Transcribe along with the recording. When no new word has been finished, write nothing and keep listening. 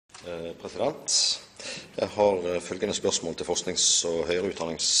President. Jeg har følgende spørsmål til forsknings- og høyere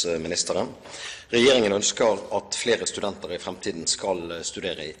utdanningsministeren. Regjeringen ønsker at flere studenter i fremtiden skal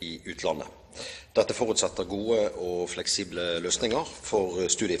studere i utlandet. Dette forutsetter gode og fleksible løsninger for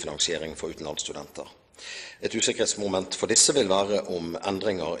studiefinansiering for utenlandsstudenter. Et usikkerhetsmoment for disse vil være om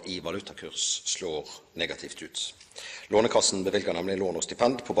endringer i valutakurs slår negativt ut. Lånekassen bevilger nemlig lån og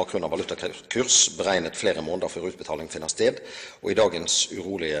stipend på bakgrunn av valutakurs beregnet flere måneder før utbetaling finner sted, og i dagens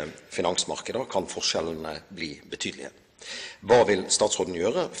urolige finansmarkeder kan forskjellene bli betydelige. Hva vil statsråden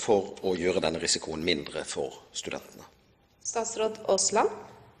gjøre for å gjøre denne risikoen mindre for studentene? Statsråd Aasland.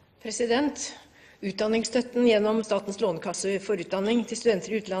 Utdanningsstøtten gjennom Statens lånekasse for utdanning til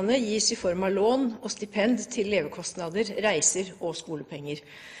studenter i utlandet gis i form av lån og stipend til levekostnader, reiser og skolepenger.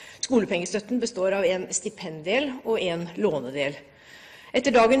 Skolepengestøtten består av en stipenddel og en lånedel.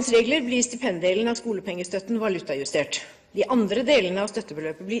 Etter dagens regler blir stipenddelen av skolepengestøtten valutajustert. De andre delene av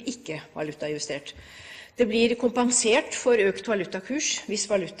støttebeløpet blir ikke valutajustert. Det blir kompensert for økt valutakurs hvis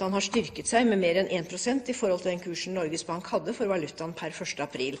valutaen har styrket seg med mer enn 1% i forhold til den kursen Norges Bank hadde for valutaen per 1.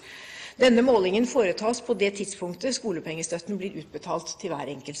 april. Denne målingen foretas på det tidspunktet skolepengestøtten blir utbetalt til hver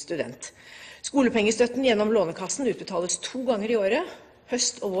enkelt student. Skolepengestøtten gjennom Lånekassen utbetales 2 ganger i året,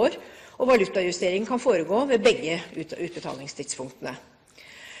 høst og vår, og valutajustering kan foregå ved begge utbetalingstidspunktene.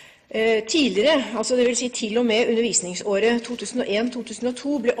 Tidligere, altså det vil si til og med undervisningsåret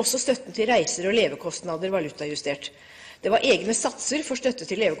 2001-2002, ble også støtten til reiser og levekostnader valutajustert. Det var egne satser for støtte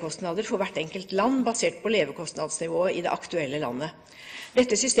til levekostnader for hvert enkelt land, basert på levekostnadsnivået i det aktuelle landet.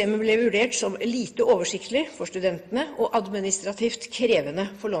 Dette systemet ble vurdert som lite oversiktlig for studentene og administrativt krevende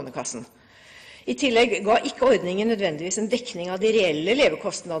for Lånekassen. I tillegg ga ikke ordningen nødvendigvis en dekning av de reelle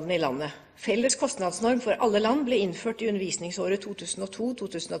levekostnadene i landet. Felles kostnadsnorm for alle land ble innført i undervisningsåret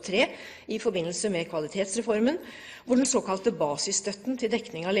 2002-2003 i forbindelse med kvalitetsreformen, hvor den såkalte basisstøtten til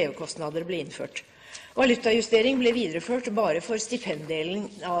dekning av levekostnader ble innført. Valutajustering ble videreført bare for stipenddelen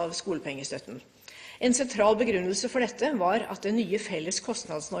av skolepengestøtten. En sentral begrunnelse for dette var at den nye felles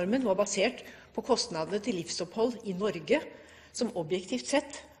kostnadsnormen var basert på kostnadene til livsopphold i Norge, som objektivt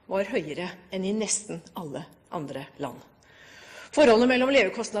sett var høyere enn i nesten alle andre land. Forholdet mellom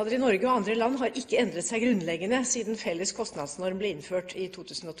levekostnader i Norge og andre land har ikke endret seg grunnleggende siden felles kostnadsnorm ble innført i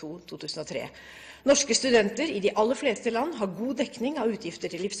 2002-2003. Norske studenter i de aller fleste land har god dekning av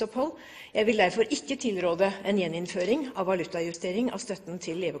utgifter til livsopphold. Jeg vil derfor ikke tilråde en gjeninnføring av valutajustering av støtten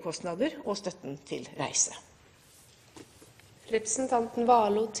til levekostnader og støtten til reise. Representanten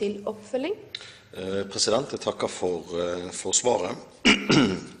Warloe til oppfølging. President, jeg takker for svaret.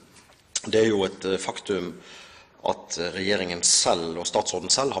 Det er jo et faktum at regjeringen selv og statsråden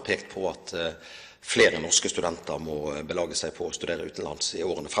selv har pekt på at flere norske studenter må belage seg på å studere utenlands i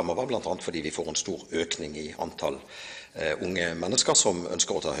årene fremover, blant annet fordi vi får en stor økning i antall unge mennesker som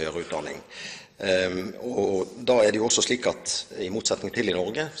ønsker å ta høyere utdanning. Og da er det jo også slik at i motsetning til i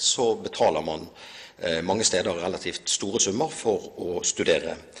Norge, så betaler man mange steder relativt store summer for å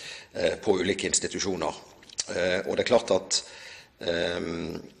studere på ulike institusjoner. Og det er klart at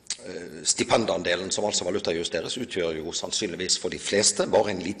stipendandelen som altså valutajusteres utgjør jo sannsynligvis for de fleste bare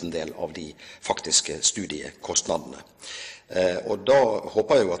en liten del av de faktiske studiekostnadene. Og da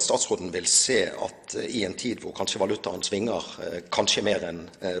håper jeg jo at statsråden vil se at i en tid hvor kanskje valutaen svinger kanskje mer enn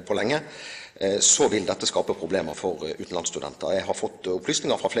på lenge, så vil dette skape problemer for utenlandsstudenter. Jeg har fått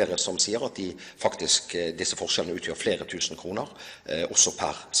opplysninger fra flere som sier at disse forskjellene utgjør flere tusen kroner, også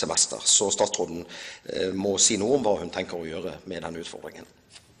per semester. Så statsråden må si noe om hva hun tenker å gjøre med denne utfordringen.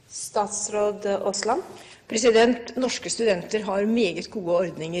 Statsråd Aasland. Norske studenter har meget gode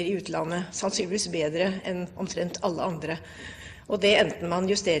ordninger i utlandet, sannsynligvis bedre enn omtrent alle andre. Og det enten man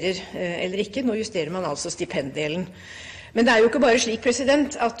justerer eller ikke. Nå justerer man altså stipenddelen. Men det er jo ikke bare slik,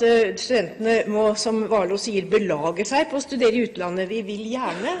 at studentene må, som Warloe sier, belage seg på å studere i utlandet. Vi vil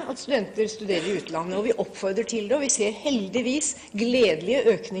gjerne at studenter studerer i utlandet, og vi oppfordrer til det. Og vi ser heldigvis gledelige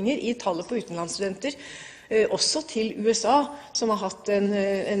økninger i tallet på utenlandsstudenter, også til USA, som har hatt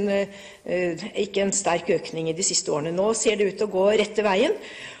ikke en sterk økning i de siste årene. Nå ser det ut til å gå rette veien,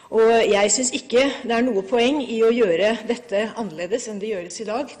 og jeg synes ikke det er noe poeng i å gjøre dette annerledes enn det gjøres i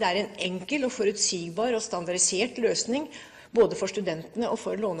dag. Det er en enkel og forutsigbar og standardisert løsning, både for studentene og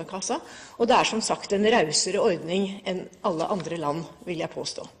for Lånekassa, og det er som sagt en rausere ordning enn alle andre land, vil jeg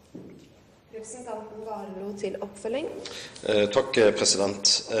påstå. Representanten Warloe til oppfølging. Takk,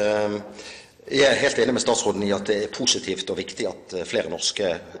 president. Jeg er helt enig med statsråden i at det er positivt og viktig at flere norske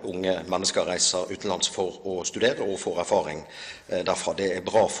unge mennesker reiser utenlands for å studere og får erfaring derfra. Det er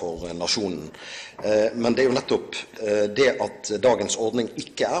bra for nasjonen. Men det er jo nettopp det at dagens ordning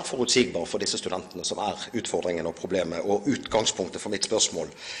ikke er forutsigbar for disse studentene som er utfordringen og problemet, og utgangspunktet for mitt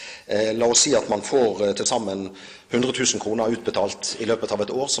spørsmål. La oss si at man får til sammen 100 000 kroner utbetalt i løpet av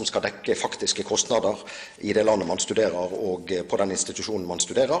et år som skal dekke faktiske kostnader i det landet man studerer og på den institusjonen man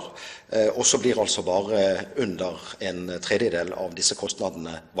studerer, og så blir altså bare under en tredjedel av disse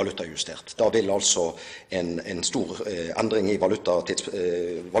kostnadene valutajustert. Da vil altså en stor endring i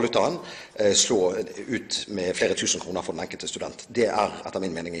valutaen slå ut med flere tusen kroner for den enkelte student. Det er etter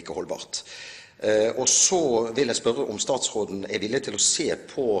min mening ikke holdbart. Og så vil jeg spørre om statsråden er villig til å se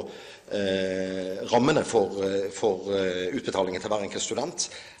på rammene for utbetalingen til hver enkelt student,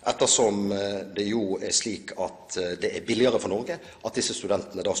 ettersom det jo er slik at det er billigere for Norge at disse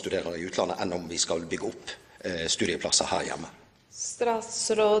studentene da studerer i utlandet enn om vi skal bygge opp studieplasser her hjemme.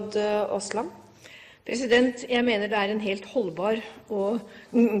 Statsråd Aasland. Jeg mener det er en helt holdbar og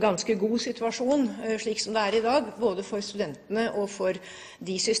ganske god situasjon, slik som det er i dag, både for studentene og for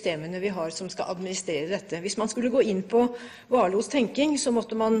de systemene vi har som skal administrere dette. Hvis man skulle gå inn på Warloes tenking, så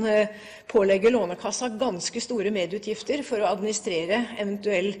måtte man pålegge Lånekassa ganske store medutgifter for å administrere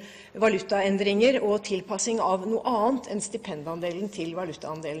eventuelle valutaendringer og tilpassing av noe annet enn stipendandelen til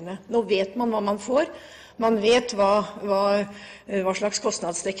valutaandelene. Nå vet man hva man får. Man vet hva slags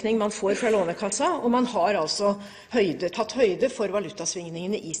kostnadsdekning man får fra Lånekassa, og man har altså tatt høyde for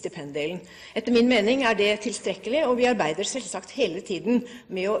valutasvingningene i stipenddelen. Etter min mening er det tilstrekkelig, og vi arbeider selvsagt hele tiden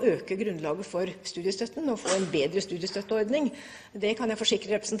med å øke grunnlaget for studiestøtten og få en bedre studiestøtteordning. Det kan jeg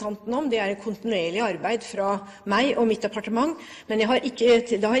forsikre representanten om. Det er et kontinuerlig arbeid fra meg og mitt departement, men det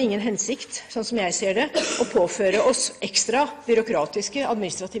har ingen hensikt, sånn som jeg ser det, å påføre oss ekstra byråkratiske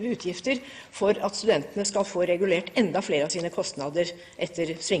administrative utgifter for at studentene skal få regulert enda flere av sine kostnader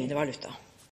etter svingende valuta.